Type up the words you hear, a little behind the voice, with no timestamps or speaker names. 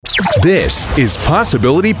This is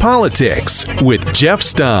Possibility Politics with Jeff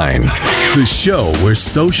Stein, the show where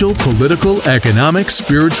social, political, economic,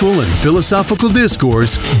 spiritual, and philosophical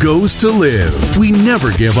discourse goes to live. We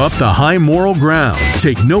never give up the high moral ground,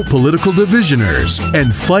 take no political divisioners,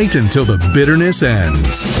 and fight until the bitterness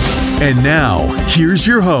ends. And now, here's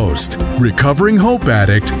your host, recovering hope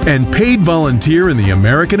addict and paid volunteer in the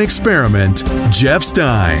American experiment, Jeff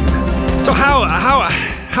Stein. So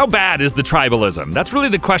how bad is the tribalism? That's really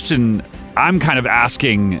the question I'm kind of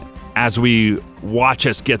asking as we watch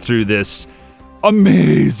us get through this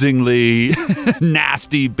amazingly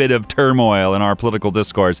nasty bit of turmoil in our political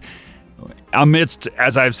discourse. Amidst,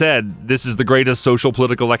 as I've said, this is the greatest social,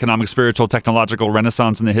 political, economic, spiritual, technological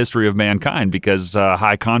renaissance in the history of mankind because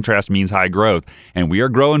high contrast means high growth, and we are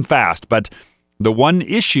growing fast. But the one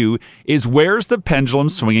issue is, where's the pendulum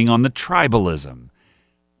swinging on the tribalism?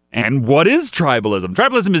 And what is tribalism?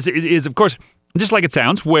 Tribalism is, of course, just like it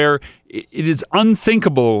sounds, where it is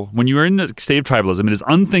unthinkable, when you are in the state of tribalism, it is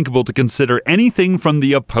unthinkable to consider anything from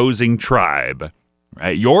the opposing tribe.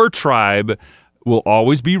 Right? Your tribe will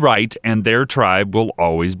always be right, and their tribe will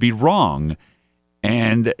always be wrong.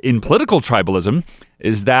 And in political tribalism,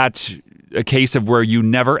 is that a case of where you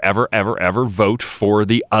never, ever, ever, ever vote for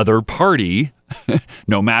the other party,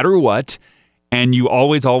 no matter what, and you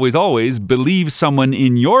always, always, always believe someone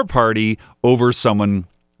in your party over someone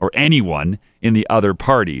or anyone in the other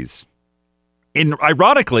parties. And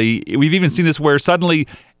ironically, we've even seen this where suddenly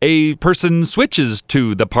a person switches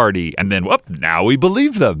to the party, and then, whoop, now we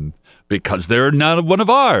believe them because they're not one of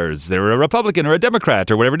ours. They're a Republican or a Democrat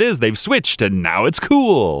or whatever it is. They've switched, and now it's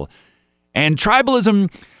cool. And tribalism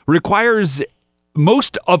requires,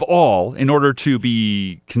 most of all, in order to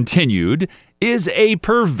be continued, is a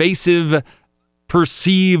pervasive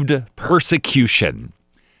perceived persecution,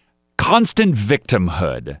 constant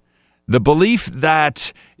victimhood, the belief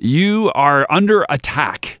that you are under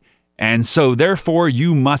attack, and so therefore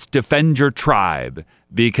you must defend your tribe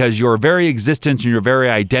because your very existence and your very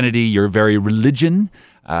identity, your very religion,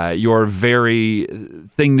 your very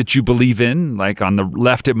thing that you believe in, like on the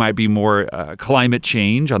left it might be more climate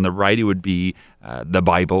change, on the right it would be the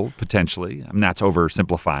Bible, potentially. I mean, that's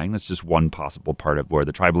oversimplifying. That's just one possible part of where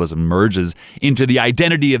the tribalism merges into the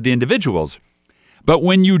identity of the individuals. But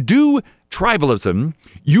when you do tribalism,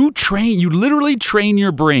 you literally train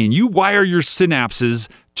your brain. You wire your synapses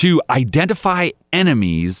to identify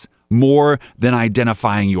enemies more than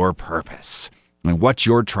identifying your purpose and what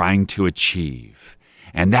you're trying to achieve.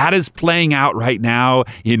 And that is playing out right now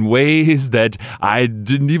in ways that I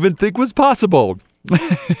didn't even think was possible.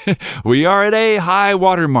 We are at a high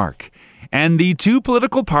watermark, and the two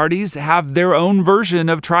political parties have their own version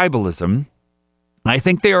of tribalism. I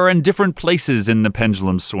think they are in different places in the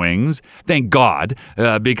pendulum swings. Thank God,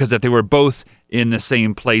 because if they were both in the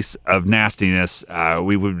same place of nastiness,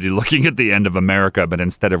 we would be looking at the end of America, but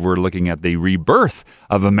instead we're looking at the rebirth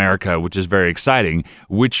of America, which is very exciting.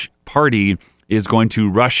 Which party is going to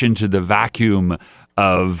rush into the vacuum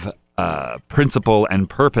of principle and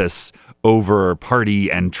purpose over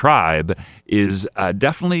party and tribe is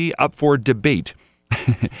definitely up for debate.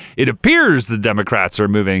 It appears the Democrats are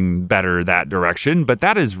moving better that direction, but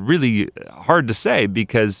that is really hard to say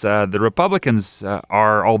because the Republicans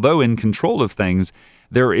are, although in control of things,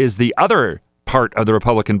 there is the other part of the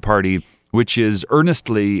Republican Party which is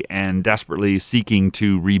earnestly and desperately seeking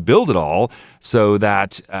to rebuild it all so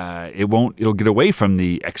that it'll get away from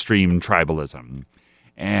the extreme tribalism.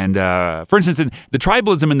 And for instance, the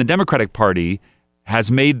tribalism in the Democratic Party has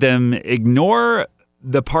made them ignore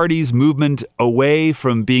the party's movement away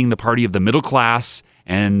from being the party of the middle class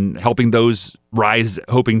and helping those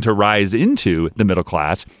hoping to rise into the middle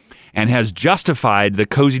class, and has justified the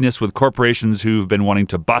coziness with corporations who've been wanting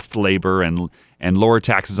to bust labor and lower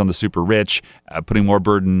taxes on the super rich, putting more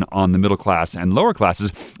burden on the middle class and lower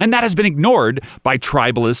classes. And that has been ignored by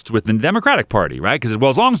tribalists within the Democratic Party, right? Because, well,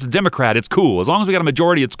 as long as the Democrat, it's cool. As long as we got a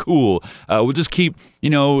majority, it's cool. We'll just keep,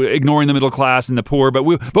 ignoring the middle class and the poor, but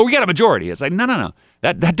we got a majority. It's like, no.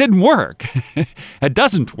 That didn't work. It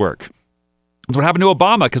doesn't work. That's what happened to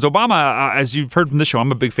Obama, because Obama, as you've heard from this show,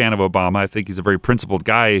 I'm a big fan of Obama. I think he's a very principled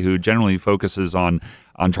guy who generally focuses on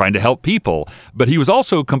trying to help people. But he was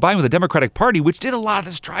also combined with the Democratic Party, which did a lot of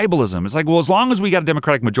this tribalism. It's like, well, as long as we got a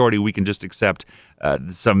Democratic majority, we can just accept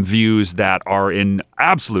some views that are in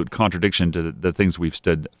absolute contradiction to the things we've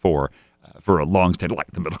stood for a long time,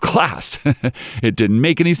 like the middle class. It didn't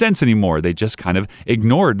make any sense anymore. They just kind of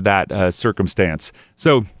ignored that circumstance.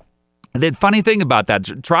 So The funny thing about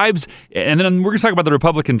that, tribes, and then we're going to talk about the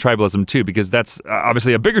Republican tribalism too, because that's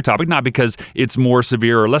obviously a bigger topic, not because it's more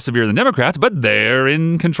severe or less severe than Democrats, but they're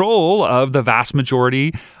in control of the vast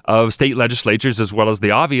majority of state legislatures as well as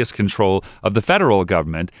the obvious control of the federal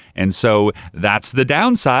government. And so that's the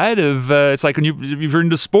downside of, it's like when you're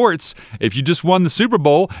into sports, if you just won the Super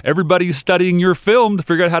Bowl, everybody's studying your film to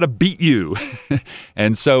figure out how to beat you.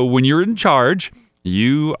 And so when you're in charge,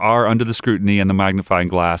 you are under the scrutiny and the magnifying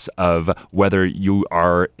glass of whether you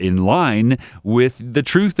are in line with the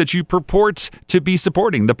truth that you purport to be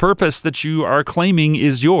supporting. The purpose that you are claiming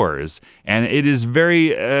is yours. And it is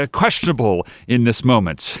very questionable in this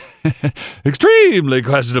moment. Extremely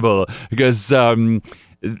questionable. Because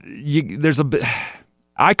there's a bit...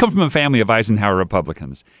 I come from a family of Eisenhower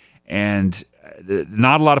Republicans. And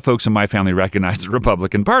not a lot of folks in my family recognize the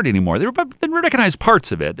Republican Party anymore. They recognize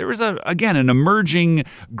parts of it. There was, an emerging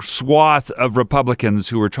swath of Republicans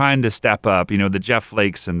who were trying to step up, the Jeff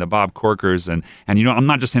Flakes and the Bob Corkers. And I'm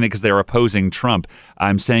not just saying it because they're opposing Trump.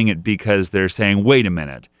 I'm saying it because they're saying, wait a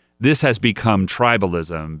minute. This has become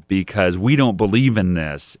tribalism because we don't believe in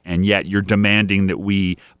this, and yet you're demanding that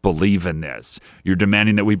we believe in this. You're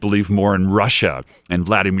demanding that we believe more in Russia and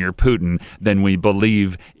Vladimir Putin than we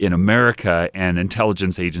believe in America and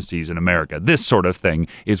intelligence agencies in America. This sort of thing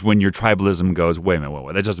is when your tribalism goes, wait a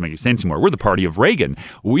minute, that doesn't make any sense anymore. We're the party of Reagan.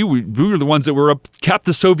 We were the ones that kept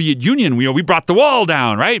the Soviet Union. We brought the wall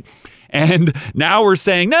down, right? And now we're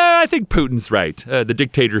saying, no, I think Putin's right. The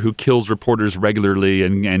dictator who kills reporters regularly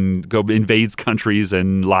and invades countries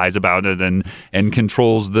and lies about it and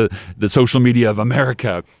controls the social media of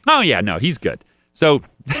America. Oh, yeah, no, he's good. So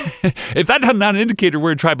if that's not an indicator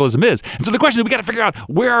where tribalism is. And so the question is, we got to figure out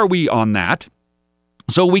where are we on that?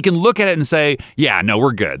 So we can look at it and say, yeah, no,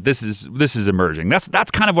 we're good. This is emerging.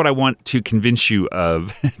 That's kind of what I want to convince you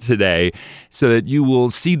of today so that you will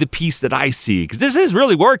see the piece that I see. Because this is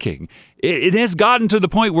really working. It has gotten to the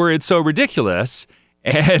point where it's so ridiculous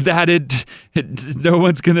and that it's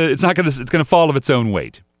going to fall of its own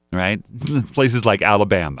weight, right? Places like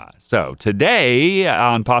Alabama. So today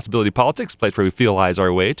on Possibility Politics, a place where we feel lies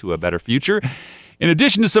our way to a better future. In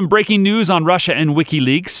addition to some breaking news on Russia and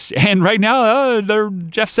WikiLeaks, and right now,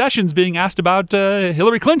 Jeff Sessions being asked about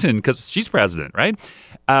Hillary Clinton because she's president, right?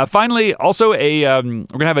 Finally, also we're going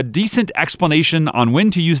to have a decent explanation on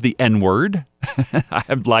when to use the N-word. I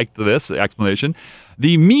have liked this explanation.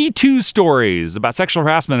 The Me Too stories about sexual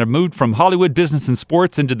harassment have moved from Hollywood, business, and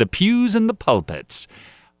sports into the pews and the pulpits.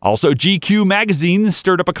 Also, GQ magazine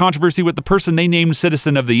stirred up a controversy with the person they named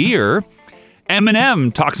Citizen of the Year.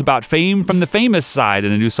 Eminem talks about fame from the famous side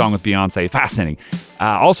in a new song with Beyonce. Fascinating.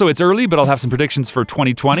 Also, it's early, but I'll have some predictions for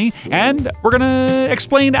 2020. And we're going to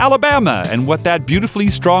explain Alabama and what that beautifully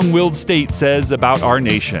strong-willed state says about our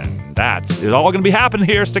nation. That is all going to be happening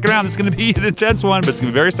here. Stick around. It's going to be an intense one, but it's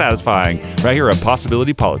going to be very satisfying right here on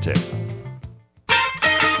Possibility Politics.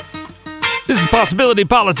 This is Possibility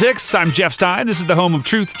Politics. I'm Jeff Stein. This is the home of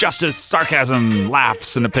truth, justice, sarcasm,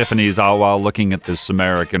 laughs, and epiphanies, all while looking at this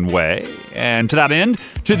American way. And to that end,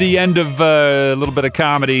 to the end of a little bit of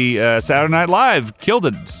comedy, Saturday Night Live killed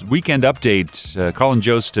it. Weekend Update. Colin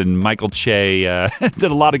Jost and Michael Che did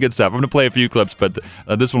a lot of good stuff. I'm going to play a few clips, but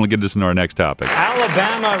this one will get us into our next topic.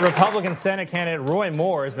 Alabama Republican Senate candidate Roy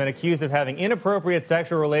Moore has been accused of having inappropriate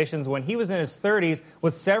sexual relations when he was in his 30s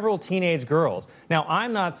with several teenage girls. Now,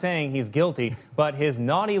 I'm not saying he's guilty, but his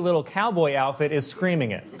naughty little cowboy outfit is screaming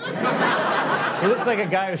it. He looks like a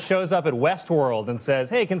guy who shows up at Westworld and says,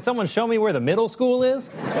 hey, can someone show me where the middle school is?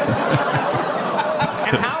 And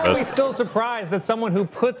how are we still surprised that someone who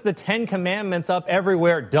puts the 10 Commandments up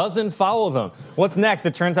everywhere doesn't follow them? What's next?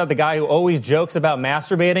 It turns out the guy who always jokes about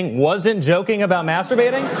masturbating wasn't joking about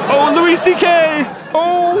masturbating? Oh, Louis C.K.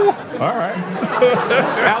 Oh! All right.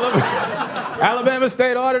 Alabama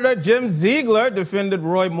State Auditor Jim Ziegler defended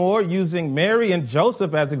Roy Moore using Mary and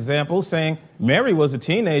Joseph as examples, saying Mary was a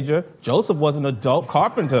teenager, Joseph was an adult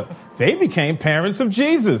carpenter. They became parents of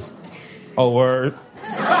Jesus. A word.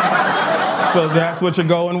 So that's what you're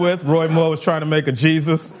going with? Roy Moore was trying to make a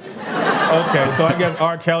Jesus? Okay, so I guess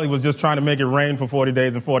R. Kelly was just trying to make it rain for 40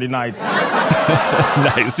 days and 40 nights.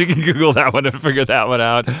 Nice. You can Google that one and figure that one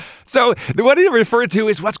out. So what he referred to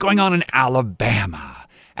is what's going on in Alabama.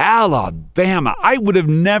 Alabama. I would have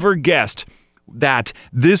never guessed that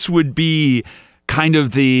this would be kind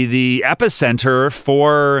of the epicenter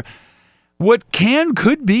for what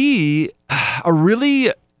could be a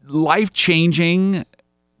really life-changing,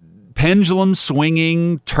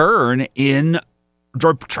 pendulum-swinging turn in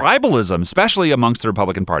tribalism, especially amongst the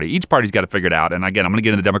Republican Party. Each party's got to figure it out. And again, I'm going to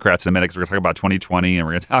get into the Democrats in a minute because we're going to talk about 2020 and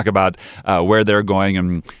we're going to talk about where they're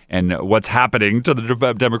going and what's happening to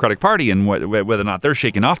the Democratic Party and whether or not they're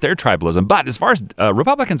shaking off their tribalism. But as far as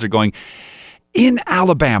Republicans are going, in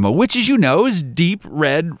Alabama, which, as you know, is deep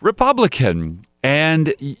red Republican.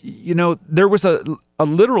 And, there was a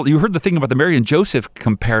literal, you heard the thing about the Mary and Joseph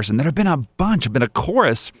comparison. There have been a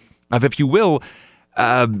chorus of, if you will,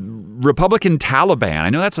 Republican Taliban. I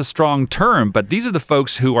know that's a strong term, but these are the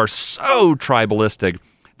folks who are so tribalistic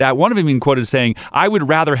that one of them even quoted saying, I would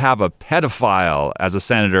rather have a pedophile as a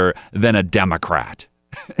senator than a Democrat.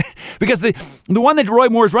 Because the one that Roy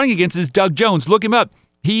Moore is running against is Doug Jones. Look him up.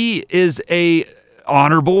 He is a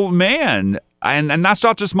honorable man. And that's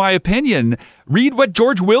not just my opinion. Read what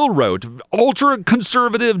George Will wrote.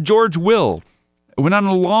 Ultra-conservative George Will went on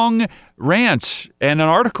a long rant and an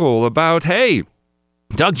article about, hey,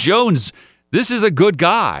 Doug Jones, this is a good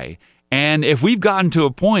guy. And if we've gotten to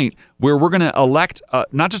a point where we're going to elect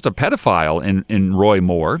not just a pedophile in Roy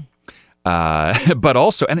Moore, but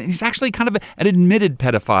also, and he's actually kind of an admitted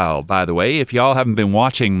pedophile, by the way, if y'all haven't been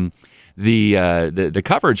watching the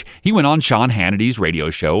coverage, he went on Sean Hannity's radio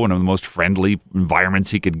show, one of the most friendly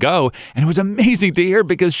environments he could go, and it was amazing to hear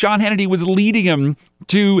because Sean Hannity was leading him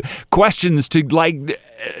to questions to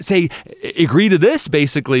say, agree to this,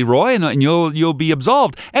 basically, Roy, and you'll be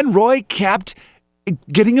absolved. And Roy kept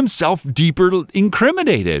getting himself deeper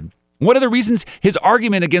incriminated. One of the reasons his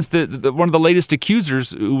argument against the one of the latest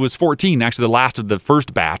accusers, who was 14, actually the last of the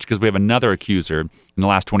first batch, because we have another accuser in the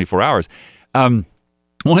last 24 hours.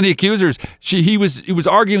 One of the accusers, he was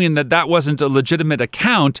arguing that wasn't a legitimate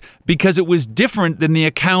account because it was different than the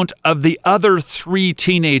account of the other 3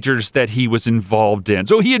 teenagers that he was involved in.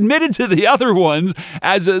 So he admitted to the other ones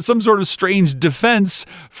as some sort of strange defense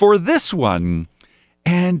for this one.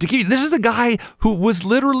 And this is a guy who was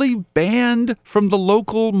literally banned from the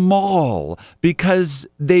local mall because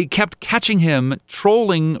they kept catching him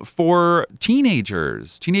trolling for teenage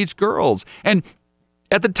girls. And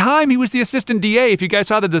at the time, he was the assistant DA. If you guys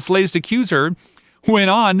saw that this latest accuser went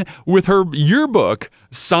on with her yearbook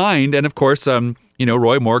signed, and of course,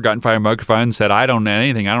 Roy Moore got in front of a microphone and said, I don't know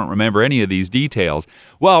anything. I don't remember any of these details.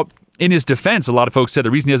 Well, in his defense, a lot of folks said the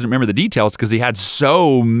reason he doesn't remember the details is because he had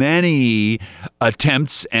so many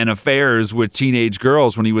attempts and affairs with teenage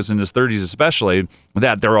girls when he was in his 30s especially,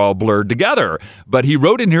 that they're all blurred together. But he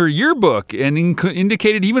wrote in her yearbook and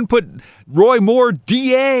indicated, even put Roy Moore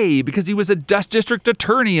DA because he was a district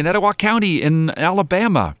attorney in Etowah County in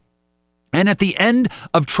Alabama. And at the end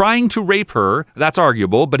of trying to rape her, that's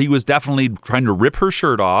arguable, but he was definitely trying to rip her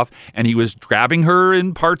shirt off, and he was grabbing her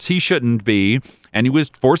in parts he shouldn't be, and he was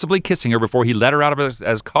forcibly kissing her before he let her out of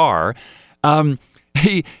his car.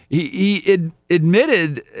 He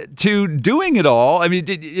admitted to doing it all, in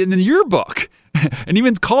the yearbook, and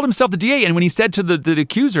even called himself the DA. And when he said to the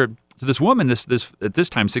accuser, to this woman, this at this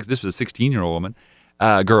time, this was a 16-year-old woman,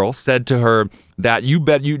 girl, said to her that you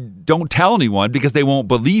bet you don't tell anyone because they won't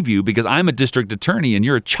believe you because I'm a district attorney and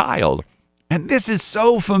you're a child. And this is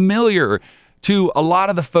so familiar to a lot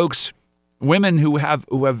of the folks, women who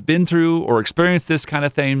have been through or experienced this kind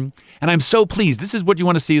of thing. And I'm so pleased. This is what you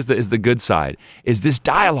want to see is the good side, is this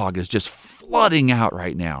dialogue is just flooding out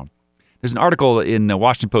right now. There's an article in the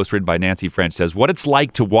Washington Post written by Nancy French says, what it's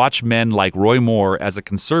like to watch men like Roy Moore as a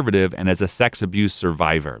conservative and as a sex abuse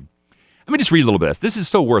survivor. Let me just read a little bit of this. This is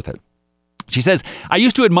so worth it. She says, I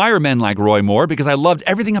used to admire men like Roy Moore because I loved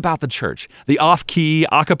everything about the church. The off-key,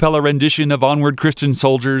 a cappella rendition of Onward Christian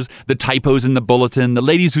Soldiers, the typos in the bulletin, the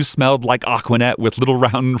ladies who smelled like Aquanet with little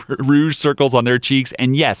round rouge circles on their cheeks,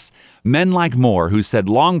 and yes, men like Moore who said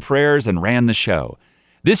long prayers and ran the show.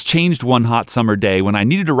 This changed one hot summer day when I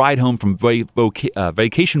needed a ride home from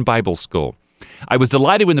Vacation Bible School. I was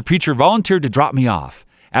delighted when the preacher volunteered to drop me off.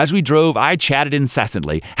 As we drove, I chatted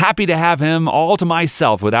incessantly, happy to have him all to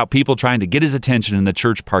myself without people trying to get his attention in the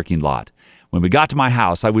church parking lot. When we got to my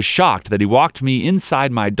house, I was shocked that he walked me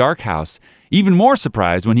inside my dark house, even more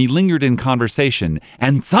surprised when he lingered in conversation,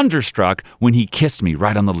 and thunderstruck when he kissed me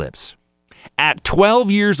right on the lips. At 12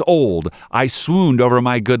 years old, I swooned over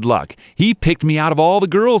my good luck. He picked me out of all the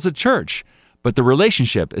girls at church. But the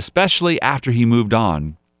relationship, especially after he moved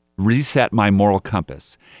on, reset my moral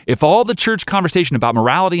compass. If all the church conversation about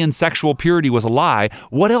morality and sexual purity was a lie,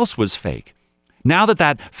 what else was fake? Now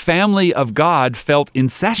that family of God felt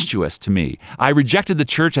incestuous to me, I rejected the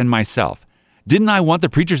church and myself. Didn't I want the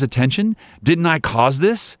preacher's attention? Didn't I cause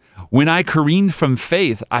this? When I careened from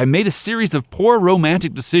faith, I made a series of poor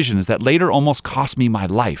romantic decisions that later almost cost me my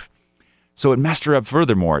life. So it messed her up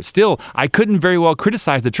furthermore. Still, I couldn't very well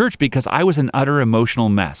criticize the church because I was an utter emotional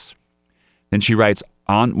mess. Then she writes,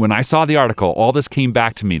 when I saw the article, all this came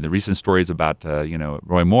back to me, the recent stories about,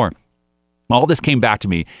 Roy Moore. All this came back to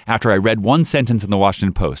me after I read one sentence in the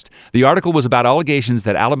Washington Post. The article was about allegations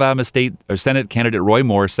that Alabama State or Senate candidate Roy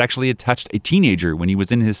Moore sexually touched a teenager when he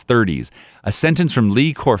was in his 30s. A sentence from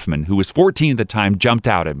Lee Korfman, who was 14 at the time, jumped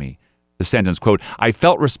out at me. The sentence, quote, "I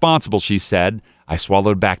felt responsible," she said. I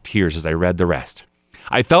swallowed back tears as I read the rest.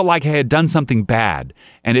 I felt like I had done something bad,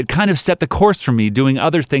 and it kind of set the course for me doing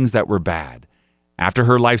other things that were bad. After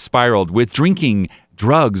her life spiraled with drinking,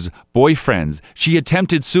 drugs, boyfriends, she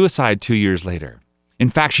attempted suicide 2 years later. In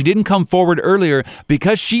fact, she didn't come forward earlier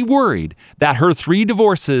because she worried that her 3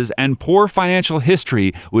 divorces and poor financial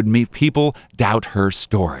history would make people doubt her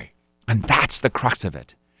story. And that's the crux of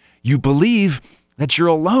it. You believe that you're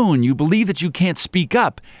alone. You believe that you can't speak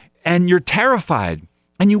up, and you're terrified.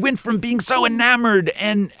 And you went from being so enamored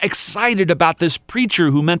and excited about this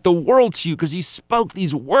preacher who meant the world to you because he spoke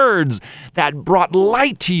these words that brought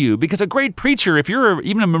light to you. Because a great preacher, if you're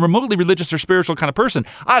even a remotely religious or spiritual kind of person,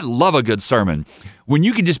 I love a good sermon. When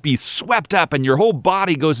you can just be swept up and your whole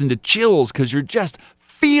body goes into chills because you're just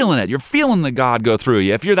feeling it. You're feeling the God go through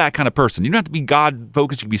you. If you're that kind of person, you don't have to be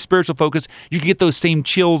God-focused. You can be spiritual-focused. You can get those same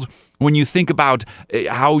chills when you think about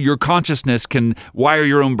how your consciousness can wire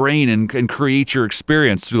your own brain and create your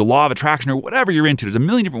experience through the law of attraction or whatever you're into. There's a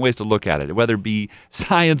million different ways to look at it, whether it be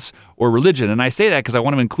science or religion. And I say that because I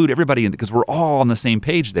want to include everybody in, because we're all on the same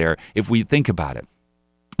page there if we think about it.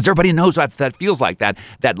 Because everybody knows what that feels like,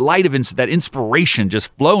 that light of that inspiration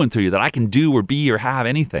just flowing through you, that I can do or be or have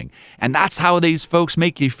anything. And that's how these folks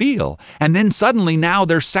make you feel. And then suddenly now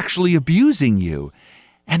they're sexually abusing you.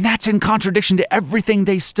 And that's in contradiction to everything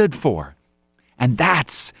they stood for. And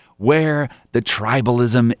that's where the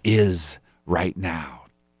tribalism is right now.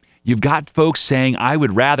 You've got folks saying, I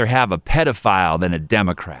would rather have a pedophile than a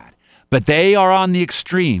Democrat. But they are on the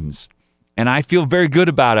extremes. And I feel very good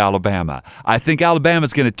about Alabama. I think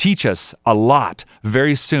Alabama's going to teach us a lot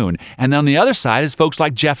very soon. And on the other side is folks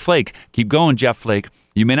like Jeff Flake. Keep going, Jeff Flake.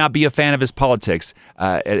 You may not be a fan of his politics,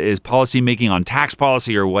 his policy making on tax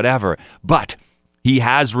policy or whatever, but he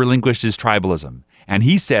has relinquished his tribalism. And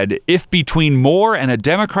he said, if between Moore and a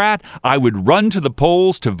Democrat, I would run to the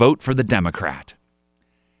polls to vote for the Democrat.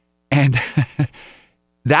 And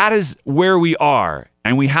that is where we are.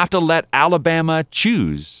 And we have to let Alabama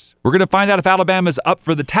choose. We're going to find out if Alabama's up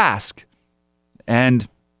for the task. And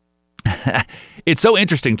it's so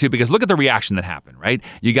interesting, too, because look at the reaction that happened, right?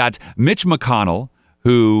 You got Mitch McConnell,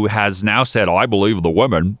 who has now said, I believe the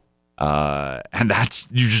women. And that's,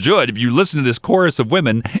 you should. If you listen to this chorus of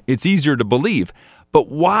women, it's easier to believe. But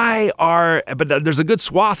there's a good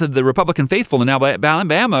swath of the Republican faithful in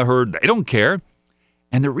Alabama who they don't care.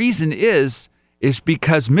 And the reason is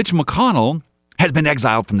because Mitch McConnell has been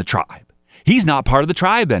exiled from the tribe. He's not part of the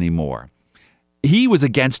tribe anymore. He was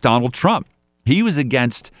against Donald Trump. He was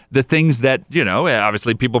against the things that,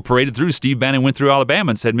 obviously people paraded through. Steve Bannon went through Alabama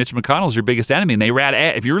and said, Mitch McConnell's your biggest enemy. And they ran,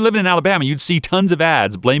 if you were living in Alabama, you'd see tons of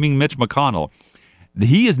ads blaming Mitch McConnell.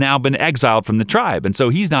 He has now been exiled from the tribe. And so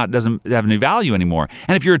doesn't have any value anymore.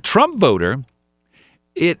 And if you're a Trump voter,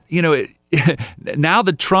 now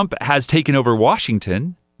that Trump has taken over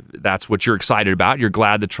Washington, that's what you're excited about. You're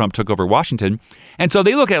glad that Trump took over Washington. And so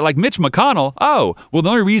they look at it like Mitch McConnell. Oh, well, the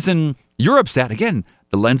only reason you're upset, again,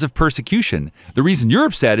 the lens of persecution. The reason you're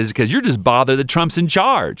upset is because you're just bothered that Trump's in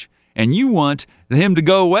charge and you want him to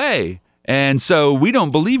go away. And so we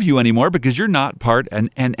don't believe you anymore because you're not part.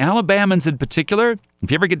 And Alabamans in particular,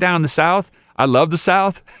 if you ever get down in the South, I love the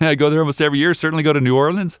South. I go there almost every year, certainly go to New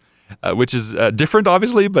Orleans. Which is different,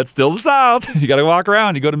 obviously, but still the South. You got to walk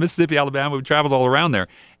around. You go to Mississippi, Alabama. We've traveled all around there.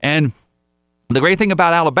 And the great thing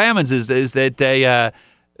about Alabamans is that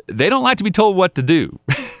they don't like to be told what to do.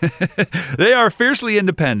 They are fiercely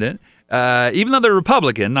independent, even though they're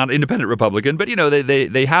Republican, not independent Republican, but,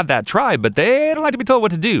 they have that tribe, but they don't like to be told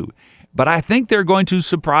what to do. But I think they're going to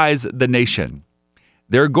surprise the nation.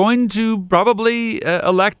 They're going to probably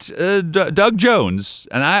elect Doug Jones,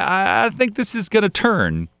 and I think this is going to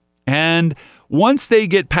turn. And once they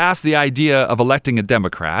get past the idea of electing a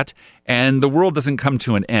Democrat and the world doesn't come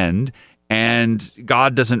to an end and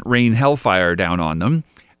God doesn't rain hellfire down on them,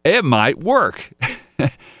 it might work.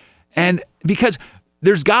 And because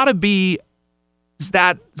there's got to be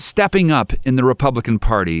that stepping up in the Republican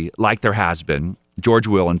Party like there has been. George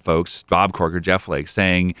Will and folks, Bob Corker, Jeff Flake,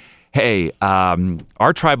 saying, hey,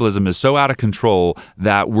 our tribalism is so out of control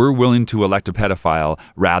that we're willing to elect a pedophile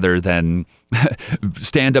rather than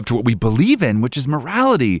stand up to what we believe in, which is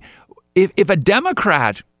morality. If a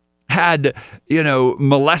Democrat had,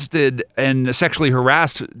 molested and sexually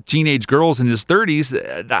harassed teenage girls in his 30s,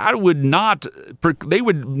 they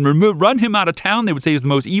would run him out of town. They would say he's the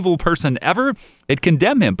most evil person ever. They'd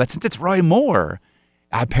condemn him. But since it's Roy Moore,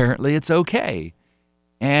 apparently it's okay.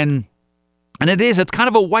 And it's kind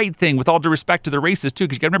of a white thing, with all due respect to the racists, too,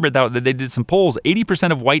 because you got to remember that they did some polls.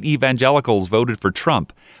 80% of white evangelicals voted for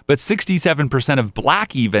Trump, but 67% of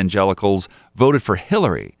black evangelicals voted for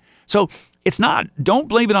Hillary. So it's not, don't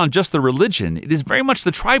blame it on just the religion. It is very much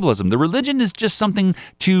the tribalism. The religion is just something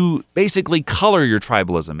to basically color your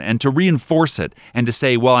tribalism and to reinforce it and to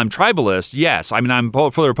say, well, I'm tribalist. Yes, I mean, I'm for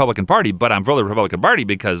the Republican Party, but I'm for the Republican Party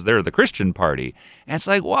because they're the Christian party. And it's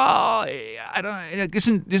like, well,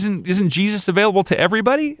 isn't Jesus available to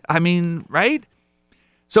everybody? I mean, right?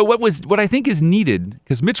 So what I think is needed,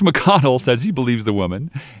 because Mitch McConnell says he believes the woman,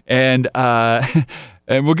 and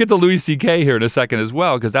we'll get to Louis C.K. here in a second as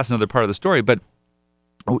well, because that's another part of the story. But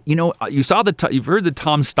you've heard the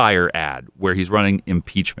Tom Steyer ad where he's running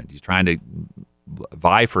impeachment. He's trying to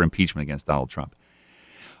vie for impeachment against Donald Trump.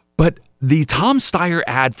 But the Tom Steyer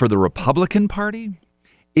ad for the Republican Party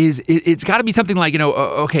it's got to be something like,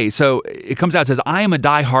 okay, so it comes out and says, I am a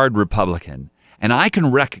diehard Republican, and I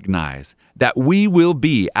can recognize that we will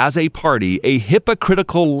be, as a party, a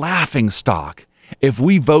hypocritical laughingstock if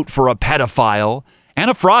we vote for a pedophile and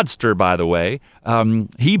a fraudster, by the way.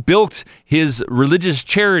 He built his religious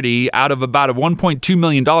charity out of about $1.2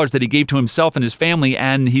 million that he gave to himself and his family,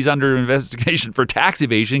 and he's under investigation for tax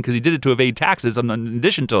evasion because he did it to evade taxes, in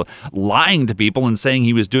addition to lying to people and saying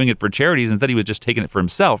he was doing it for charities. Instead, he was just taking it for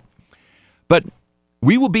himself. But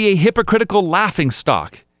we will be a hypocritical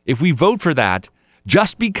laughingstock if we vote for that,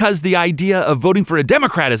 just because the idea of voting for a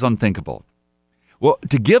Democrat is unthinkable. Well,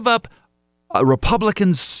 to give up a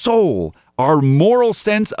Republican's soul, our moral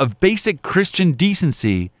sense of basic Christian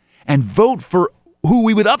decency, and vote for who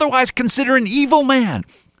we would otherwise consider an evil man.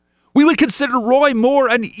 We would consider Roy Moore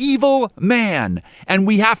an evil man, and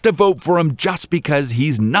we have to vote for him just because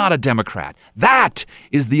he's not a Democrat. That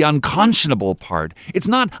is the unconscionable part. It's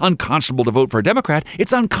not unconscionable to vote for a Democrat.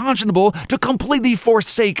 It's unconscionable to completely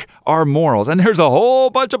forsake our morals. And there's a whole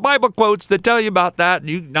bunch of Bible quotes that tell you about that.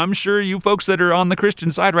 I'm sure you folks that are on the Christian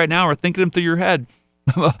side right now are thinking them through your head.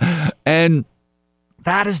 And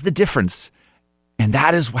that is the difference. And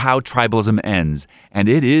that is how tribalism ends. And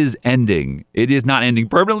it is ending. It is not ending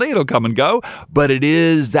permanently. It'll come and go. But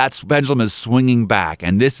that pendulum is swinging back.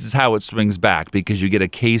 And this is how it swings back, because you get a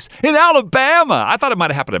case in Alabama. I thought it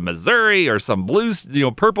might have happened in Missouri or some blue,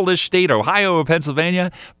 purplish state, Ohio or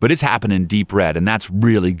Pennsylvania. But it's happened in deep red. And that's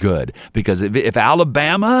really good, because if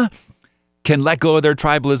Alabama can let go of their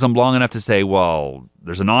tribalism long enough to say, well,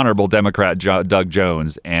 there's an honorable Democrat, Doug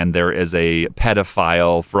Jones, and there is a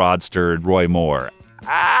pedophile, fraudster, Roy Moore,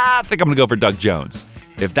 I think I'm going to go for Doug Jones.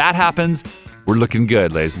 If that happens, we're looking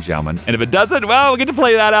good, ladies and gentlemen. And if it doesn't, well, we'll get to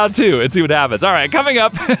play that out too and see what happens. All right, coming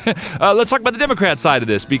up, let's talk about the Democrat side of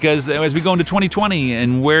this, because as we go into 2020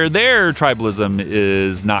 and where their tribalism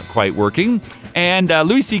is not quite working, and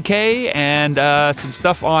Louis C.K. and some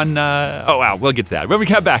stuff on, we'll get to that when we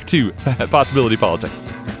come back to Possibility Politics.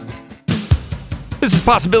 This is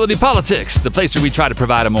Possibility Politics, the place where we try to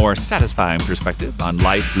provide a more satisfying perspective on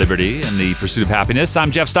life, liberty, and the pursuit of happiness.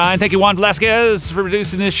 I'm Jeff Stein. Thank you, Juan Velasquez, for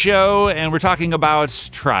producing this show. And we're talking about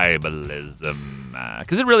tribalism,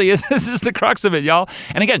 because it really is. This is the crux of it, y'all.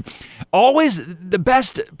 And again, always the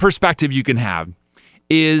best perspective you can have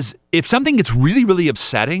is if something gets really, really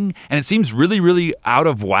upsetting and it seems really, really out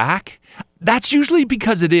of whack, that's usually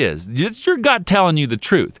because it is. It's your gut telling you the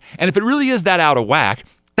truth. And if it really is that out of whack,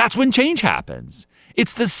 that's when change happens.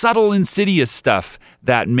 It's the subtle, insidious stuff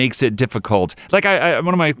that makes it difficult. Like one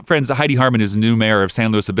of my friends, Heidi Harman, who's the new mayor of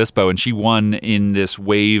San Luis Obispo, and she won in this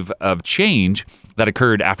wave of change that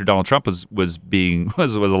occurred after Donald Trump was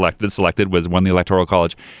selected, won the Electoral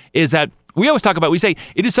College, is that we always talk about, we say,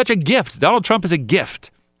 it is such a gift. Donald Trump is a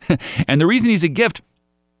gift. And the reason he's a gift,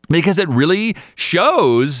 because it really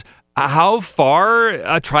shows how far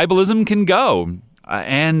tribalism can go.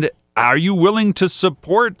 And are you willing to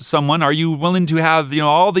support someone? Are you willing to have,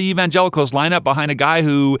 all the evangelicals line up behind a guy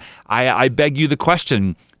who, I beg you the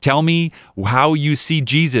question, tell me how you see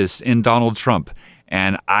Jesus in Donald Trump?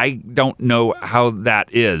 And I don't know how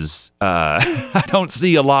that is. I don't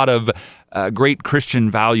see a lot of great Christian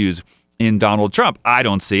values in Donald Trump. I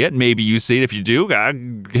don't see it. Maybe you see it. If you do,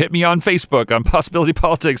 hit me on Facebook, on Possibility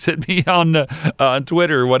Politics. Hit me on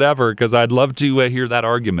Twitter, whatever, because I'd love to hear that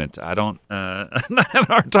argument. I'm not having a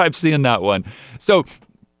hard time seeing that one. So,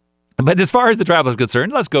 but as far as the travel is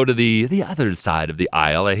concerned, let's go to the other side of the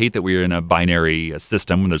aisle. I hate that we're in a binary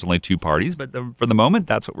system when there's only two parties, but for the moment,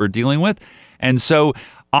 that's what we're dealing with. And so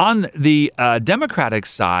On the Democratic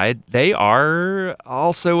side, they are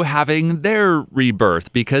also having their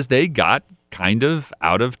rebirth because they got kind of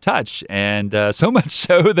out of touch, and so much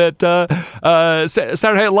so that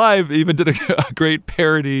Saturday Night Live even did a great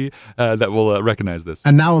parody that will recognize this.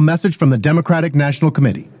 And now a message from the Democratic National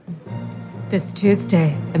Committee. This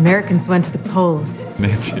Tuesday, Americans went to the polls.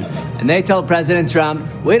 Nancy. And they told President Trump,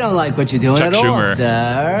 we don't like what you're doing Chuck at all, Schumer.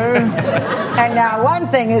 sir. And now one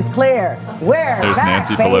thing is clear. We're There's back,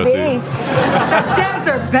 Nancy baby. Pelosi. The Dems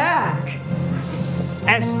are back.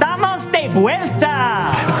 Estamos de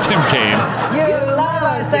vuelta. Tim Kaine. You love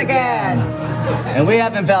us again. And we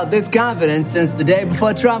haven't felt this confident since the day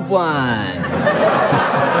before Trump won.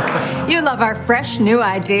 You love our fresh new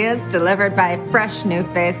ideas delivered by fresh new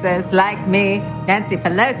faces like me, Nancy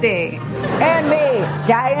Pelosi. And me,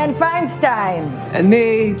 Dianne Feinstein. And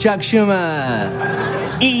me, Chuck Schumer.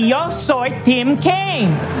 Y yo soy Tim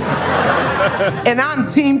Kaine. And I'm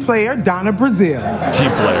team player Donna Brazile.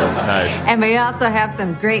 Team player. Nice. And we also have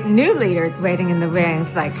some great new leaders waiting in the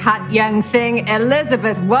wings, like hot young thing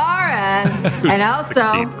Elizabeth Warren. And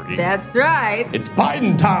also, 63. that's right, It's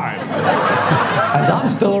Biden time. And I'm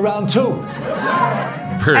still around too.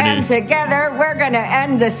 Pretty. And together, we're going to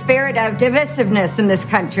end the spirit of divisiveness in this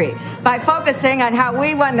country by focusing on how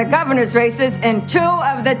we won the governor's races in 2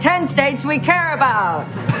 of the 10 states we care about.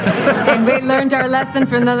 and we learned our lesson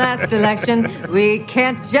from the last election. We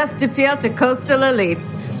can't just appeal to coastal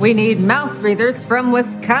elites. We need mouth breathers from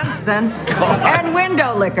Wisconsin And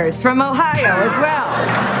window lickers from Ohio as well.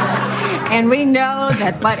 And we know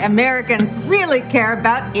that what Americans really care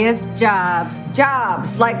about is jobs.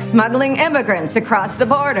 Jobs like smuggling immigrants across the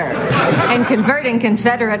border. And converting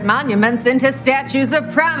Confederate monuments into statues of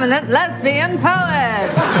prominent lesbian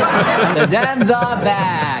poets. The Dems are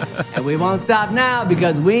back. And we won't stop now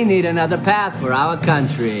because we need another path for our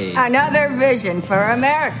country. Another vision for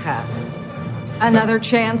America. Another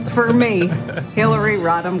chance for me, Hillary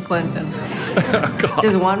Rodham Clinton.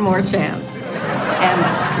 Just one more chance.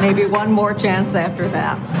 And maybe one more chance after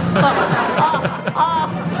that.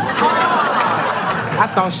 I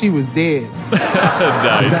thought she was dead.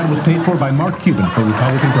 Nice. That was paid for by Mark Cuban for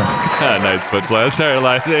Republican president. Nice punchline. Sorry,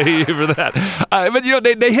 Eli. Thank you for that. But, you know,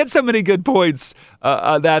 they hit so many good points.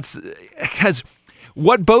 That's because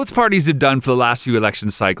what both parties have done for the last few election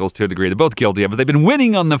cycles, to a degree, they're both guilty of it. They've been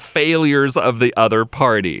winning on the failures of the other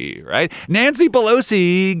party, right? Nancy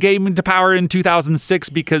Pelosi came into power in 2006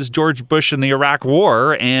 because George Bush and the Iraq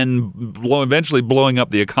War and eventually blowing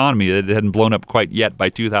up the economy. It hadn't blown up quite yet by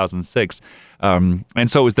 2006. And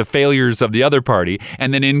so it was the failures of the other party.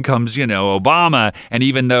 And then in comes, you know, Obama. And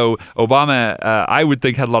even though Obama, I would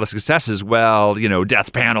think, had a lot of successes, well, you know,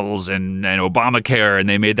 death panels and Obamacare, and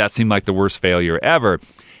they made that seem like the worst failure ever.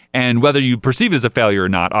 And whether you perceive it as a failure or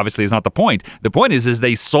not, obviously, is not the point. The point is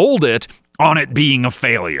they sold it on it being a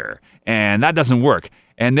failure. And that doesn't work.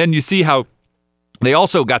 And then you see how they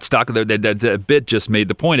also got stuck. The bit just made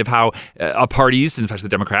the point of how parties, in fact the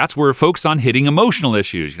Democrats, were focused on hitting emotional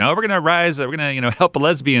issues. You know, we're going to rise, we're going to, you know, help the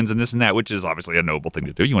lesbians and this and that, which is obviously a noble thing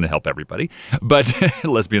to do. You want to help everybody, but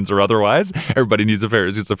lesbians or otherwise, everybody needs a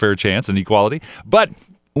fair chance and equality. But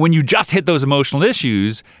when you just hit those emotional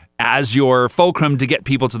issues as your fulcrum to get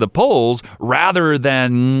people to the polls, rather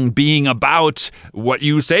than being about what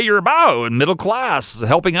you say you're about, middle class,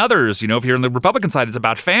 helping others. You know, if you're on the Republican side, it's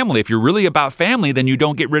about family. If you're really about family, then you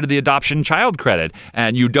don't get rid of the adoption child credit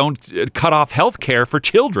and you don't cut off health care for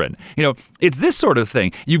children. You know, it's this sort of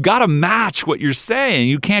thing. You've got to match what you're saying.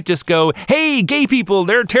 You can't just go, hey, gay people,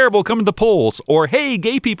 they're terrible, come to the polls. Or, hey,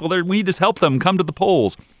 gay people, we need to help them, come to the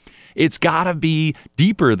polls. It's got to be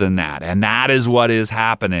deeper than that, and that is what is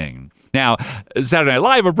happening. Now, Saturday Night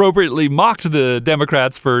Live appropriately mocked the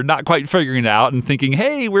Democrats for not quite figuring it out and thinking,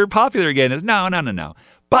 hey, we're popular again. No.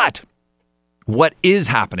 But what is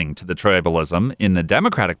happening to the tribalism in the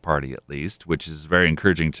Democratic Party, at least, which is very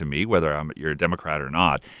encouraging to me, whether you're a Democrat or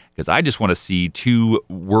not, because I just want to see two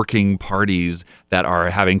working parties that are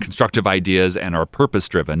having constructive ideas and are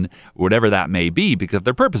purpose-driven, whatever that may be, because if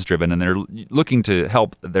they're purpose-driven and they're looking to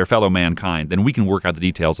help their fellow mankind, then we can work out the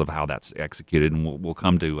details of how that's executed, and we'll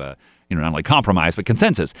come to, not only compromise, but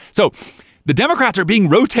consensus. So the Democrats are being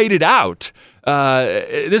rotated out.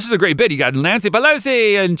 This is a great bit. You got Nancy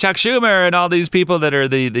Pelosi and Chuck Schumer and all these people that are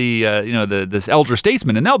this elder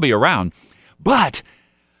statesman, and they'll be around. But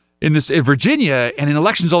in Virginia and in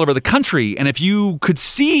elections all over the country. And if you could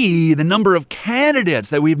see the number of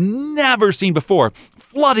candidates that we've never seen before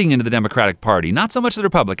flooding into the Democratic Party, not so much the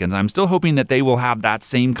Republicans. I'm still hoping that they will have that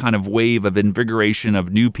same kind of wave of invigoration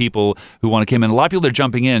of new people who want to come in. A lot of people that are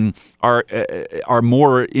jumping in are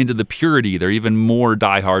more into the purity. They're even more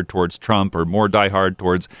diehard towards Trump or more diehard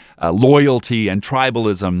towards loyalty and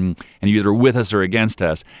tribalism, and you're either with us or against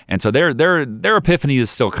us. And so their epiphany is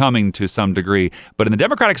still coming to some degree. But in the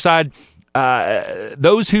Democratic side,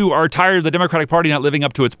 those who are tired of the Democratic Party not living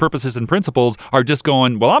up to its purposes and principles are just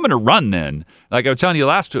going, well, I'm going to run then. Like I was telling you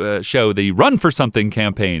last show, the Run for Something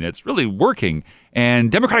campaign, it's really working.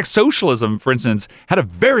 And Democratic Socialism, for instance, had a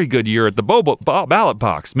very good year at the ballot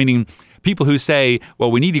box, meaning people who say,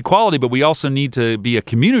 well, we need equality, but we also need to be a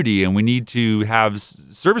community and we need to have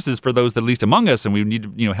services for those that are least among us. And we need to,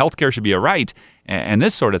 healthcare should be a right and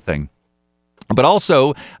this sort of thing. But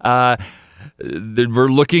also, we're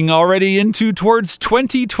looking already towards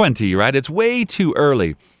 2020, right? It's way too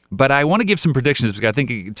early. But I want to give some predictions because I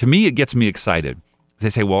think, to me, it gets me excited. They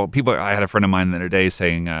say, well, I had a friend of mine the other day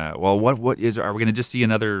saying, well, are we going to just see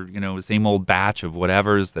another, same old batch of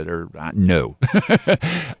whatevers that are, no.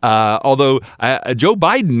 Although Joe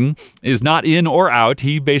Biden is not in or out.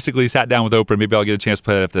 He basically sat down with Oprah. Maybe I'll get a chance to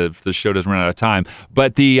play that if the show doesn't run out of time.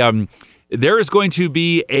 But there is going to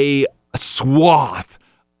be a swath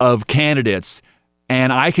of candidates.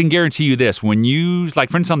 And I can guarantee you this, when you, like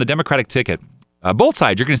for instance, on the Democratic ticket, both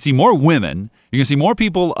sides, you're going to see more women. You're going to see more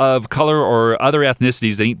people of color or other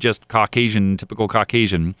ethnicities that ain't just Caucasian, typical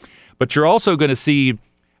Caucasian. But you're also going to see,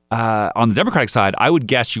 on the Democratic side, I would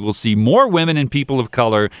guess you will see more women and people of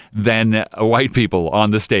color than white people on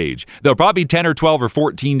the stage. There'll probably be 10 or 12 or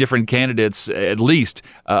 14 different candidates, at least,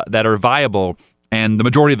 that are viable. And the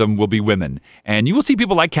majority of them will be women. And you will see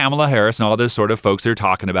people like Kamala Harris and all those sort of folks they're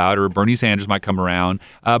talking about, or Bernie Sanders might come around.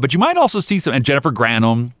 But you might also see and Jennifer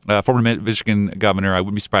Granholm, former Michigan governor, I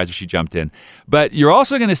wouldn't be surprised if she jumped in. But you're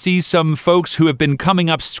also going to see some folks who have been coming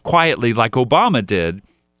up quietly like Obama did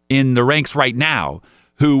in the ranks right now,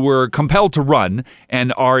 who were compelled to run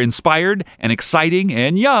and are inspired and exciting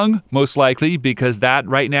and young, most likely, because that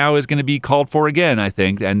right now is going to be called for again, I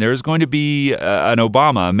think. And there's going to be an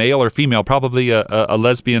Obama, male or female, probably a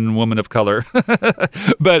lesbian woman of color,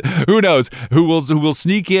 but who knows, who will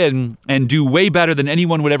sneak in and do way better than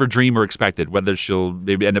anyone would ever dream or expected, whether she'll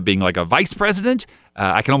maybe end up being like a vice president.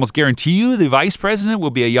 I can almost guarantee you the vice president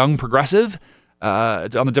will be a young progressive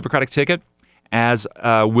on the Democratic ticket. As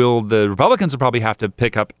will the Republicans will probably have to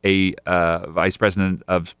pick up a vice president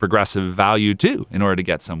of progressive value, too, in order to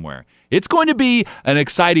get somewhere. It's going to be an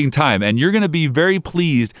exciting time, and you're going to be very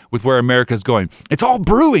pleased with where America's going. It's all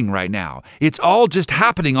brewing right now. It's all just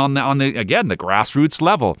happening on the grassroots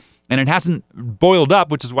level. And it hasn't boiled up,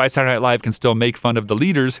 which is why Saturday Night Live can still make fun of the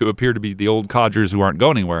leaders who appear to be the old codgers who aren't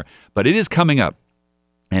going anywhere. But it is coming up,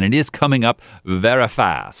 and it is coming up very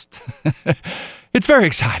fast. It's very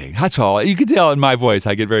exciting. That's all. You can tell in my voice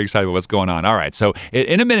I get very excited about what's going on. All right. So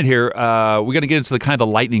in a minute here, we're going to get into the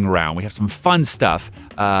lightning round. We have some fun stuff.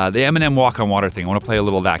 The Eminem Walk on Water thing. I want to play a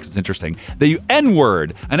little of that because it's interesting. The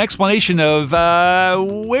N-word, an explanation of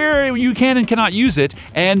where you can and cannot use it,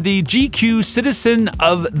 and the GQ Citizen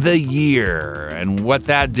of the Year and what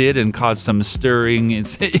that did and caused some stirring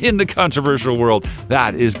in the controversial world.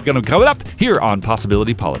 That is going to come up here on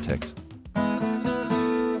Possibility Politics.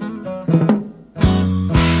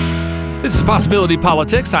 This is Possibility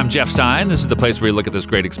Politics. I'm Jeff Stein. This is the place where we look at this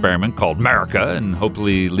great experiment called America and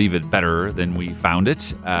hopefully leave it better than we found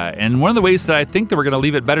it. And one of the ways that I think that we're going to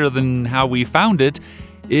leave it better than how we found it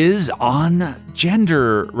is on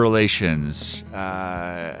gender relations.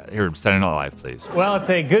 Here, Saturday Night Live, please. Well,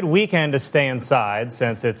 it's a good weekend to stay inside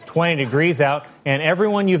since it's 20 degrees out and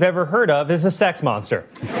everyone you've ever heard of is a sex monster.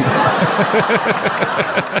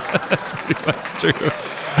 That's pretty much true.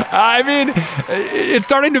 I mean, it's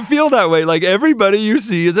starting to feel that way. Like everybody you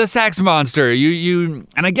see is a sex monster.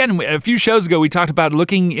 And again, a few shows ago, we talked about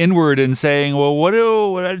looking inward and saying, well, what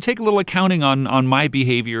I take a little accounting on my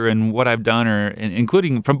behavior and what I've done, or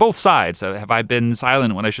including from both sides. Have I been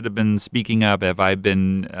silent when I should have been speaking up? Have I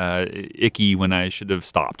been icky when I should have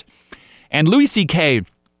stopped? And Louis C.K.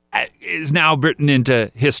 is now written into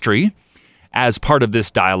history as part of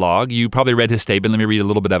this dialogue. You probably read his statement. Let me read a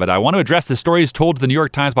little bit of it. I want to address the stories told to the New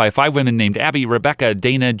York Times by 5 women named Abby, Rebecca,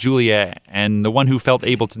 Dana, Julia, and the one who felt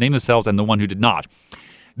able to name themselves and the one who did not.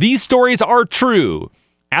 These stories are true.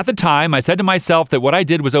 At the time, I said to myself that what I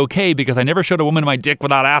did was okay because I never showed a woman my dick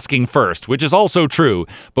without asking first, which is also true.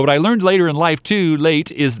 But what I learned later in life, too,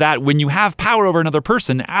 late, is that when you have power over another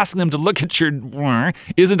person, asking them to look at your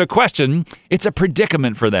isn't a question, it's a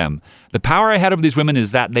predicament for them. The power I had over these women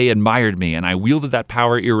is that they admired me, and I wielded that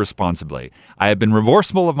power irresponsibly. I have been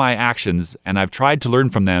remorseful of my actions, and I've tried to learn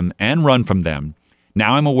from them and run from them.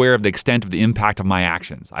 Now I'm aware of the extent of the impact of my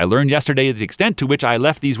actions. I learned yesterday the extent to which I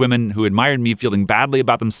left these women who admired me feeling badly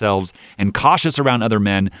about themselves and cautious around other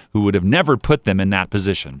men who would have never put them in that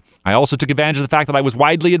position. I also took advantage of the fact that I was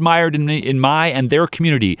widely admired in my and their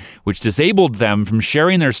community, which disabled them from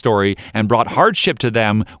sharing their story and brought hardship to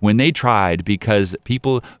them when they tried because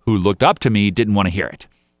people who looked up to me didn't want to hear it.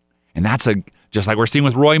 And that's just like we're seeing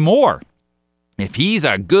with Roy Moore. If he's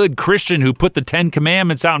a good Christian who put the 10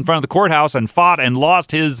 Commandments out in front of the courthouse and fought and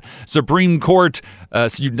lost his Supreme Court,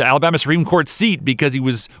 Alabama Supreme Court seat because he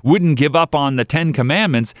wouldn't give up on the 10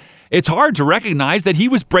 Commandments, it's hard to recognize that he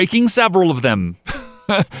was breaking several of them.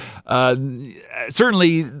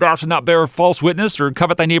 Certainly, thou shalt not bear false witness or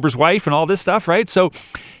covet thy neighbor's wife and all this stuff, right? So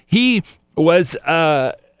he was,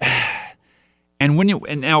 and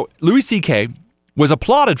now Louis C.K. was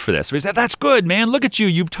applauded for this. He said, that's good, man. Look at you.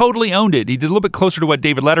 You've totally owned it. He did a little bit closer to what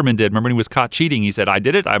David Letterman did. Remember when he was caught cheating? He said, I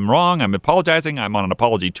did it. I'm wrong. I'm apologizing. I'm on an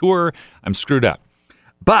apology tour. I'm screwed up.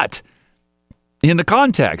 But in the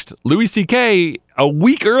context, Louis C.K., a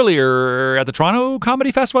week earlier at the Toronto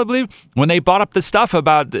Comedy Festival, I believe, when they brought up the stuff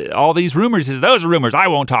about all these rumors, he said, those are rumors. I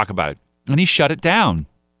won't talk about it. And he shut it down.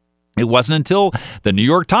 It wasn't until the New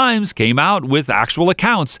York Times came out with actual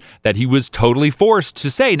accounts that he was totally forced to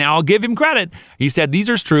say, now I'll give him credit. He said, these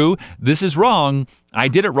are true. This is wrong. I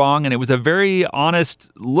did it wrong. And it was a very honest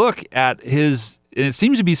look at and it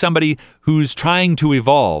seems to be somebody who's trying to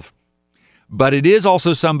evolve. But it is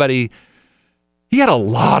also somebody, he had a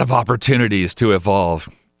lot of opportunities to evolve.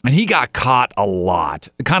 And he got caught a lot,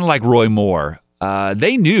 kind of like Roy Moore.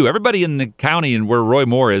 They knew, everybody in the county and where Roy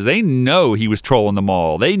Moore is, they know he was trolling them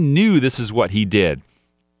all. They knew this is what he did.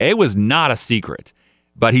 It was not a secret,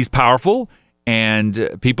 but he's powerful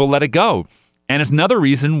and people let it go. And it's another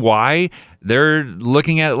reason why they're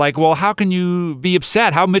looking at it like, well, how can you be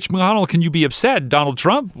upset? How Mitch McConnell can you be upset? Donald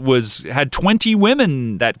Trump had 20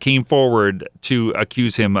 women that came forward to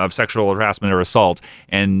accuse him of sexual harassment or assault,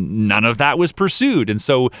 and none of that was pursued. And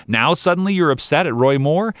so now suddenly you're upset at Roy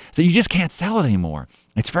Moore, so you just can't sell it anymore.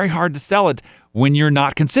 It's very hard to sell it when you're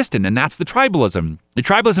not consistent, and that's the tribalism. The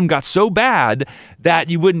tribalism got so bad that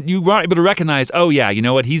you weren't able to recognize, oh yeah, you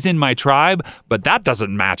know what, he's in my tribe, but that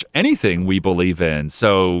doesn't match anything we believe in.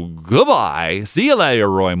 So goodbye, see you later,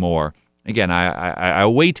 Roy Moore. Again, I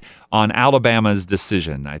wait on Alabama's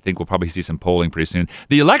decision. I think we'll probably see some polling pretty soon.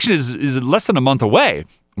 The election is less than a month away.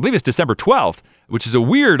 I believe it's December 12th, which is a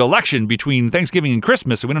weird election between Thanksgiving and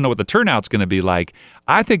Christmas, so we don't know what the turnout's going to be like.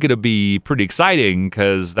 I think it'll be pretty exciting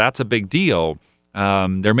because that's a big deal.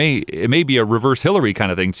 It may be a reverse Hillary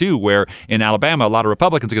kind of thing too, where in Alabama, a lot of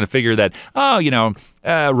Republicans are going to figure that,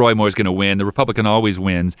 Roy Moore's going to win. The Republican always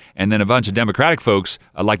wins. And then a bunch of Democratic folks,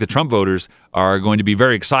 like the Trump voters, are going to be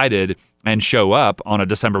very excited and show up on a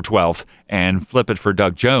December 12th and flip it for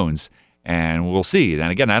Doug Jones. And we'll see.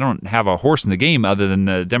 And again, I don't have a horse in the game other than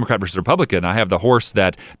the Democrat versus Republican. I have the horse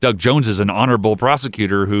that Doug Jones is an honorable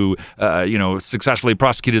prosecutor who, successfully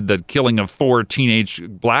prosecuted the killing of 4 teenage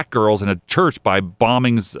black girls in a church by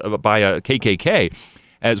bombings by a KKK,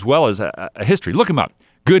 as well as a history. Look him up.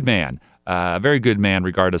 Good man. A very good man,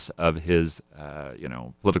 regardless of his,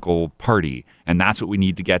 political party. And that's what we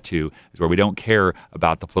need to get to, is where we don't care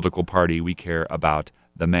about the political party. We care about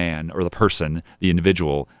the man or the person, the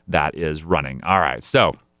individual that is running. All right.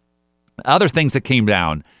 So other things that came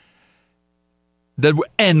down. The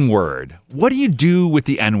N-word. What do you do with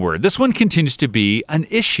the N-word? This one continues to be an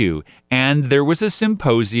issue. And there was a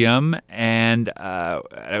symposium, and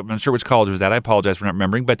I'm not sure which college was at. I apologize for not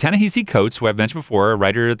remembering. But Ta-Nehisi Coates, who I've mentioned before, a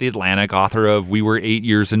writer at The Atlantic, author of We Were 8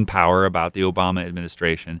 Years in Power about the Obama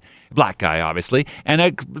administration, black guy, obviously. And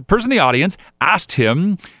a person in the audience asked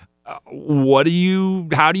him, how do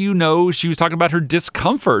you know? She was talking about her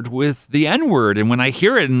discomfort with the N-word, and when I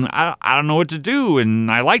hear it, and I don't know what to do, and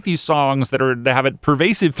I like these songs that have it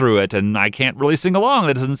pervasive through it, and I can't really sing along.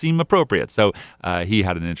 That doesn't seem appropriate. So he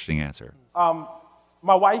had an interesting answer.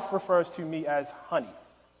 My wife refers to me as honey.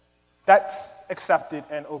 That's accepted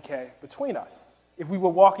and okay between us. If we were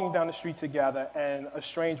walking down the street together and a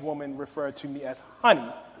strange woman referred to me as honey,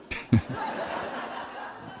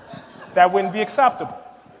 that wouldn't be acceptable.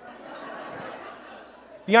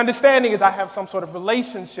 The understanding is I have some sort of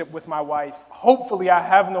relationship with my wife. Hopefully, I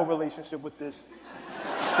have no relationship with this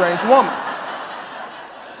strange woman.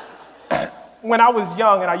 when I was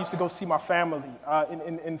young and I used to go see my family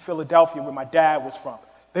in Philadelphia where my dad was from,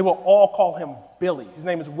 they will all call him Billy. His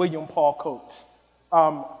name is William Paul Coates.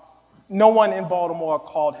 No one in Baltimore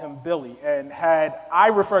called him Billy. And had I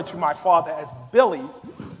referred to my father as Billy,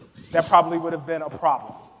 that probably would have been a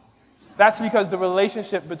problem. That's because the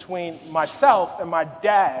relationship between myself and my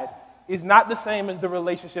dad is not the same as the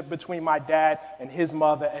relationship between my dad and his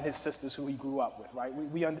mother and his sisters who he grew up with, right?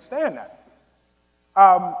 We understand that.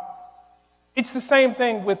 It's the same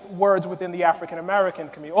thing with words within the African American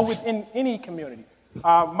community or within any community.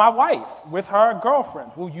 My wife, with her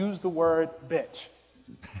girlfriend, will use the word bitch.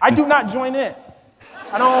 I do not join in.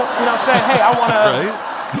 I don't, say, hey, I want to. Right?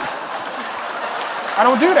 I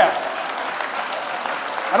don't do that.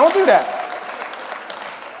 I don't do that.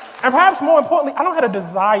 And perhaps more importantly, I don't have a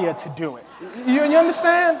desire to do it. You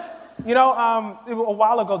understand? A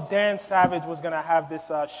while ago, Dan Savage was going to have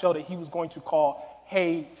this show that he was going to call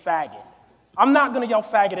Hey Faggot. I'm not going to yell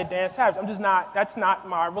faggot at Dan Savage. That's not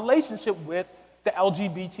my relationship with the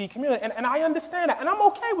LGBT community. And I understand that, and I'm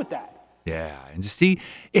okay with that. Yeah, and you see,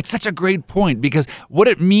 it's such a great point because what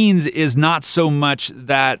it means is not so much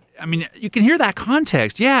that, you can hear that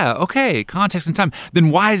context. Yeah, okay, context and time.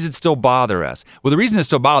 Then why does it still bother us? Well, the reason it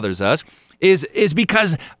still bothers us is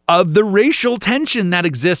because of the racial tension that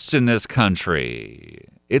exists in this country.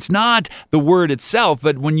 It's not the word itself,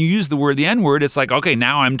 but when you use the word, the N-word, it's like, okay,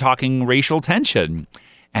 now I'm talking racial tension.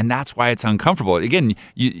 And that's why it's uncomfortable. Again,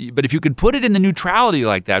 but if you could put it in the neutrality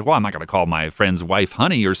like that, well, I'm not going to call my friend's wife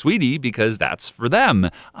honey or sweetie because that's for them.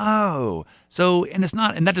 Oh, so, and it's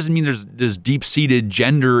not, and that doesn't mean there's deep-seated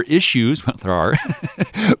gender issues. Well, there are,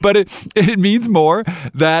 but it means more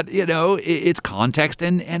that, it's context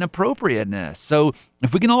and appropriateness. So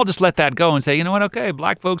if we can all just let that go and say, you know what, okay,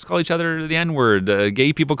 black folks call each other the N-word,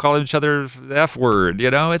 gay people call each other the F-word,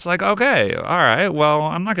 it's like, okay, all right, well,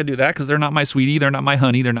 I'm not going to do that because they're not my sweetie, they're not my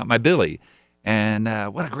honey, they're not my Billy. And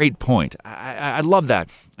what a great point. I love that.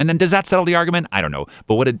 And then does that settle the argument? I don't know.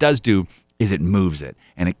 But what it does do is it moves it,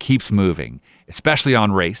 and it keeps moving, especially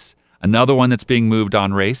on race. Another one that's being moved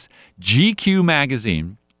on race, GQ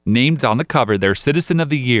magazine named on the cover their Citizen of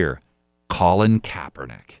the Year, Colin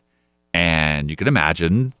Kaepernick. And you can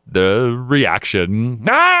imagine the reaction,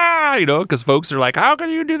 because folks are like, how can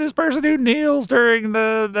you do this person who kneels during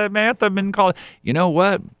the anthem and call it? You know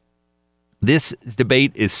what? This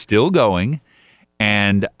debate is still going,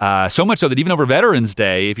 and so much so that even over Veterans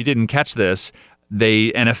Day, if you didn't catch this,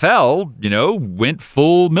 the NFL, went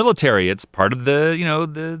full military. It's part of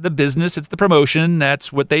the business. It's the promotion.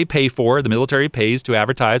 That's what they pay for. The military pays to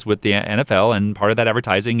advertise with the NFL, and part of that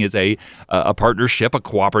advertising is a partnership, a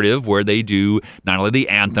cooperative, where they do not only the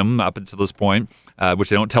anthem up until this point, which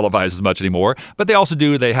they don't televise as much anymore, but they also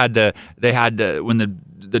do. They had when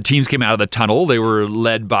the teams came out of the tunnel, they were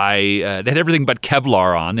led by they had everything but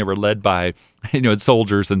Kevlar on. They were led by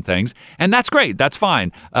soldiers and things, and that's great. That's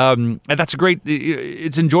fine. And that's a great.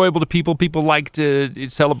 It's enjoyable to people. People like to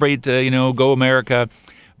celebrate. Go America,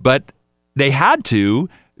 but they had to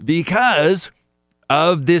because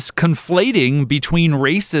of this conflating between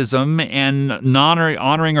racism and not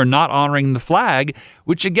honoring or not honoring the flag.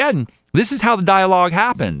 Which again, this is how the dialogue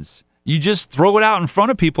happens. You just throw it out in front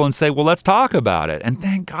of people and say, well, let's talk about it. And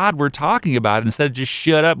thank God we're talking about it instead of just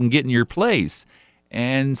shut up and get in your place.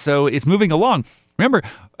 And so it's moving along. Remember,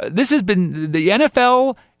 this has been the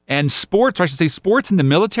NFL and sports, or I should say sports and the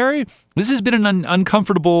military. This has been an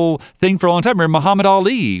uncomfortable thing for a long time. Remember Muhammad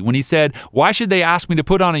Ali, when he said, why should they ask me to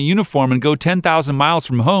put on a uniform and go 10,000 miles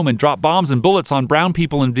from home and drop bombs and bullets on brown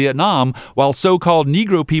people in Vietnam while so-called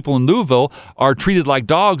Negro people in Louisville are treated like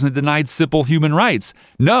dogs and denied simple human rights?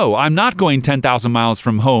 No, I'm not going 10,000 miles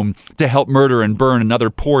from home to help murder and burn another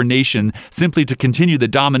poor nation simply to continue the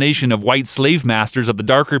domination of white slave masters of the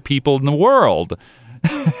darker people in the world.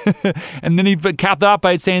 And then he capped it off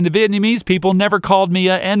by saying the Vietnamese people never called me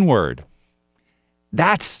a N-word.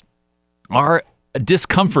 That's our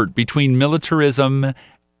discomfort between militarism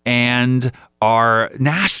and our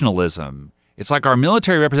nationalism. It's like our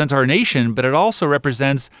military represents our nation, but it also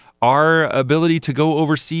represents our ability to go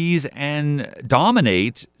overseas and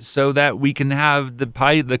dominate so that we can have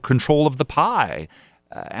the control of the pie.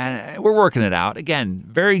 And we're working it out. Again,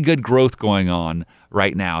 very good growth going on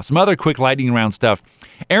right now. Some other quick lightning round stuff.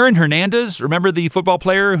 Aaron Hernandez, remember the football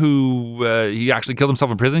player who he actually killed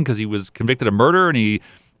himself in prison because he was convicted of murder, and you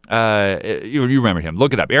remember him.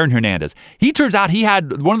 Look it up. Aaron Hernandez. He turns out he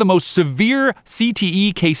had one of the most severe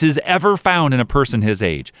CTE cases ever found in a person his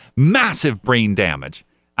age. Massive brain damage.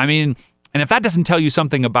 And if that doesn't tell you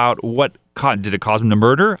something about did it cause him to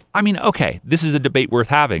murder? Okay, this is a debate worth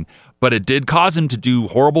having. But it did cause him to do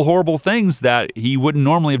horrible, horrible things that he wouldn't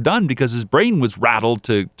normally have done because his brain was rattled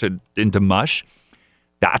into mush.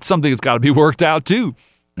 That's something that's got to be worked out too,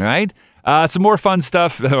 all right? Some more fun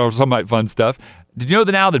stuff, or some fun stuff. Did you know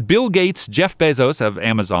that now that Bill Gates, Jeff Bezos of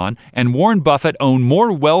Amazon, and Warren Buffett own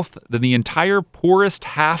more wealth than the entire poorest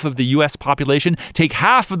half of the U.S. population? Take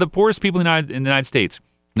half of the poorest people in the United States,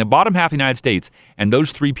 the bottom half of the United States, and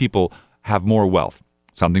those three people have more wealth.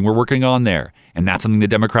 Something we're working on there. And that's something the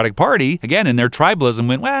Democratic Party, again, in their tribalism,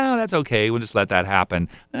 went, well, that's okay. We'll just let that happen.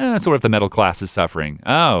 So what if the middle class is suffering?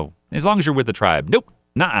 Oh, as long as you're with the tribe. Nope.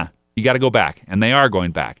 Nuh-uh. You got to go back. And they are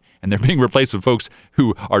going back. And they're being replaced with folks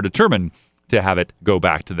who are determined to have it go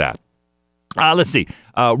back to that. Let's see.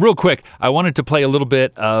 Real quick, I wanted to play a little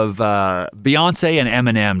bit of Beyonce and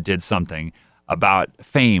Eminem did something about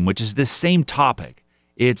fame, which is this same topic.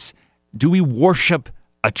 It's, do we worship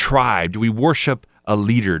a tribe? Do we worship a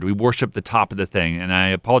leader? Do we worship the top of the thing? And I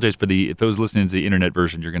apologize for if those listening to the internet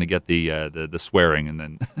version, you're going to get the swearing and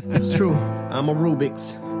then. It's true. I'm a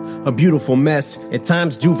Rubik's, a beautiful mess. At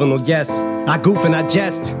times juvenile, yes. I goof and I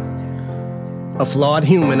jest. A flawed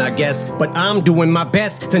human, I guess, but I'm doing my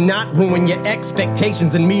best to not ruin your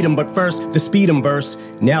expectations and meet him. But first, the speed 'em verse.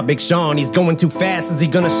 Now Big Sean, he's going too fast. Is he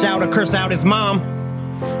gonna shout or curse out his mom?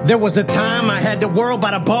 There was a time I had the world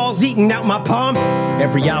by the balls eating out my palm.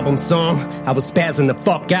 Every album song I was spazzing the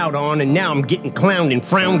fuck out on, and now I'm getting clowned and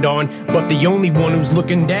frowned on. But the only one who's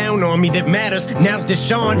looking down on me that matters now's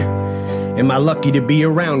Deshaun. Am I lucky to be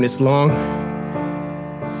around this long?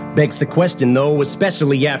 Begs the question though,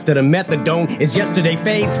 especially after the methadone is yesterday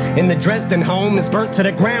fades and the Dresden home is burnt to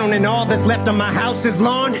the ground and all that's left of my house is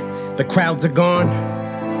lawn. The crowds are gone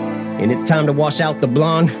and it's time to wash out the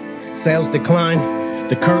blonde. Sales decline,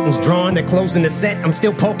 the curtains drawn, they're closing the set. I'm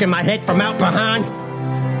still poking my head from out behind.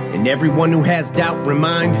 And everyone who has doubt,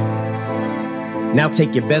 remind. Now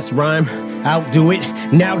take your best rhyme, outdo it,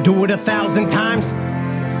 now do it 1,000 times.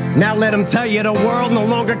 Now let them tell you the world no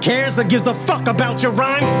longer cares or gives a fuck about your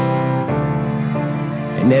rhymes.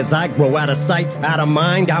 And as I grow out of sight, out of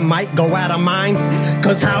mind, I might go out of mind.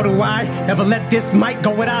 Cause how do I ever let this mic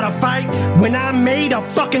go without a fight when I made a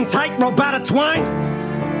fucking tightrope out of twine?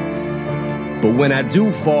 But when I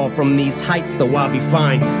do fall from these heights, though I'll be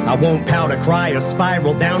fine. I won't pout or cry or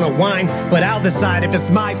spiral down or whine, but I'll decide if it's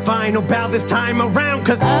my final bow this time around.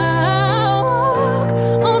 Cause I walk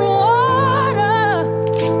on water,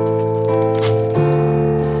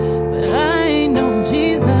 but I ain't no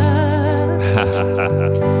Jesus. I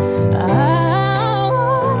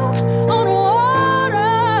walk on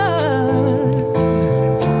water,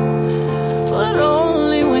 but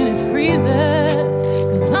only when it freezes.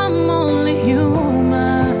 Cause I'm only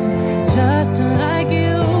human, just like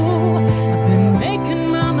you. I've been making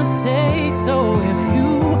my mistakes, so if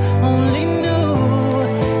you only knew,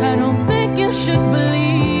 I don't think you should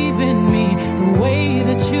believe in me the way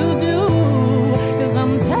that you do. Cause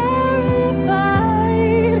I'm terrified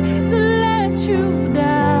to let you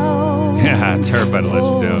down. Yeah, terrified to let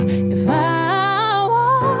you down. If I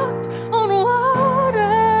walked on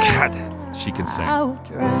water, God, she can sing. I would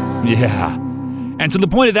drown. Yeah. And so the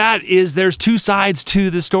point of that is there's two sides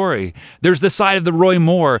to the story. There's the side of the Roy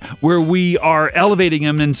Moore where we are elevating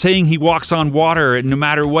him and saying he walks on water no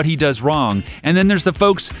matter what he does wrong. And then there's the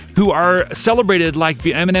folks who are celebrated like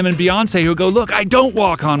Eminem and Beyonce who go, look, I don't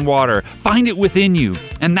walk on water. Find it within you.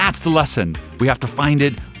 And that's the lesson. We have to find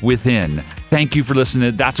it within. Thank you for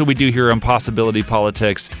listening. That's what we do here on Possibility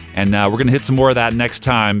Politics. And we're going to hit some more of that next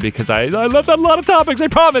time because I left out a lot of topics. I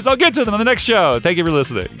promise I'll get to them on the next show. Thank you for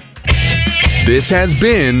listening. This has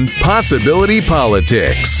been Possibility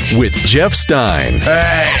Politics with Jeff Stein.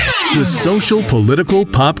 The social, political,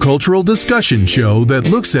 pop cultural discussion show that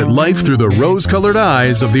looks at life through the rose-colored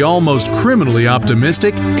eyes of the almost criminally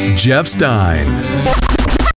optimistic Jeff Stein.